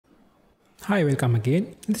Hi, welcome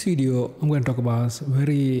again. In this video, I'm going to talk about a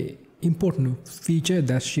very important feature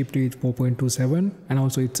that's shipped with 4.27 and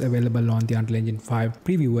also it's available on the Unreal Engine 5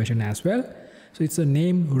 preview version as well. So it's a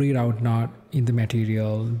name reroute node in the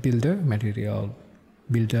material builder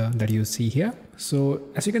that you see here. So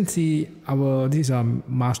as you can see, this is a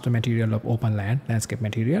master material of open landscape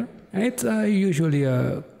material, and it's usually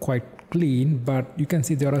quite clean, but you can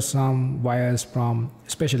see there are some wires from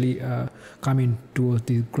especially coming towards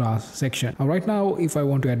the grass section. Right now, if I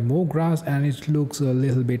want to add more grass, and it looks a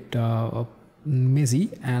little bit messy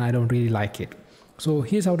and I don't really like it. So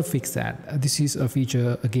here's how to fix that. This is a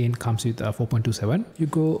feature, again, comes with 4.27. You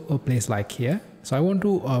go a place like here. So I want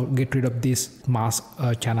to get rid of this mask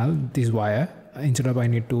channel, this wire. Instead of, I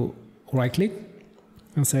need to right click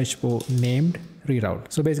and search for named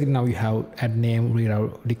reroute. So basically now you have add name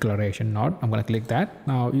reroute declaration node. I'm going to click that.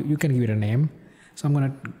 Now you can give it a name. So I'm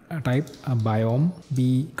going to type biome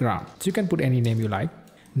b ground. So you can put any name you like.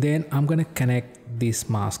 Then I'm going to connect this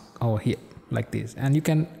mask over here like this, and you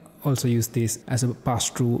can also use this as a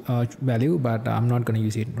pass-through value, but I'm not going to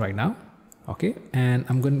use it right now. Okay, and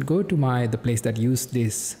I'm going to go to the place that used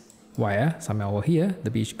this wire somewhere over here,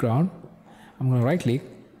 the beach ground. I'm going to right click,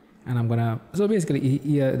 and I'm going to, so basically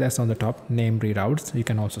here that's on the top, name reroutes. You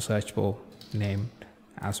can also search for name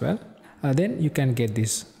as well. Then you can get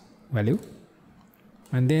this value,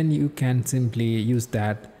 and then you can simply use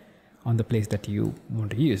that on the place that you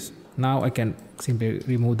want to use. Now I can simply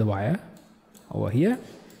remove the wire over here,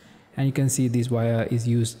 and you can see this wire is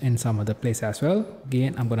used in some other place as well.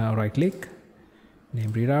 Again, I'm going to right click,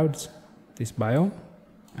 name reroutes, this biome,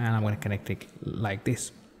 and I'm going to connect it like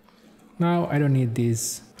this. Now I don't need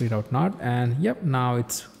this reroute node, and yep, now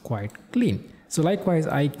it's quite clean. So likewise,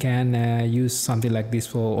 I can use something like this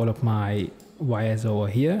for all of my wires over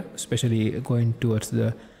here, especially going towards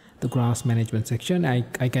the grass management section.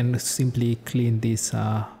 I can simply clean this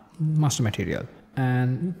master material.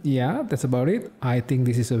 And yeah, that's about it. I think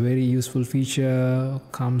this is a very useful feature,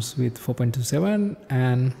 comes with 4.27,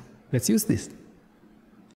 and let's use this.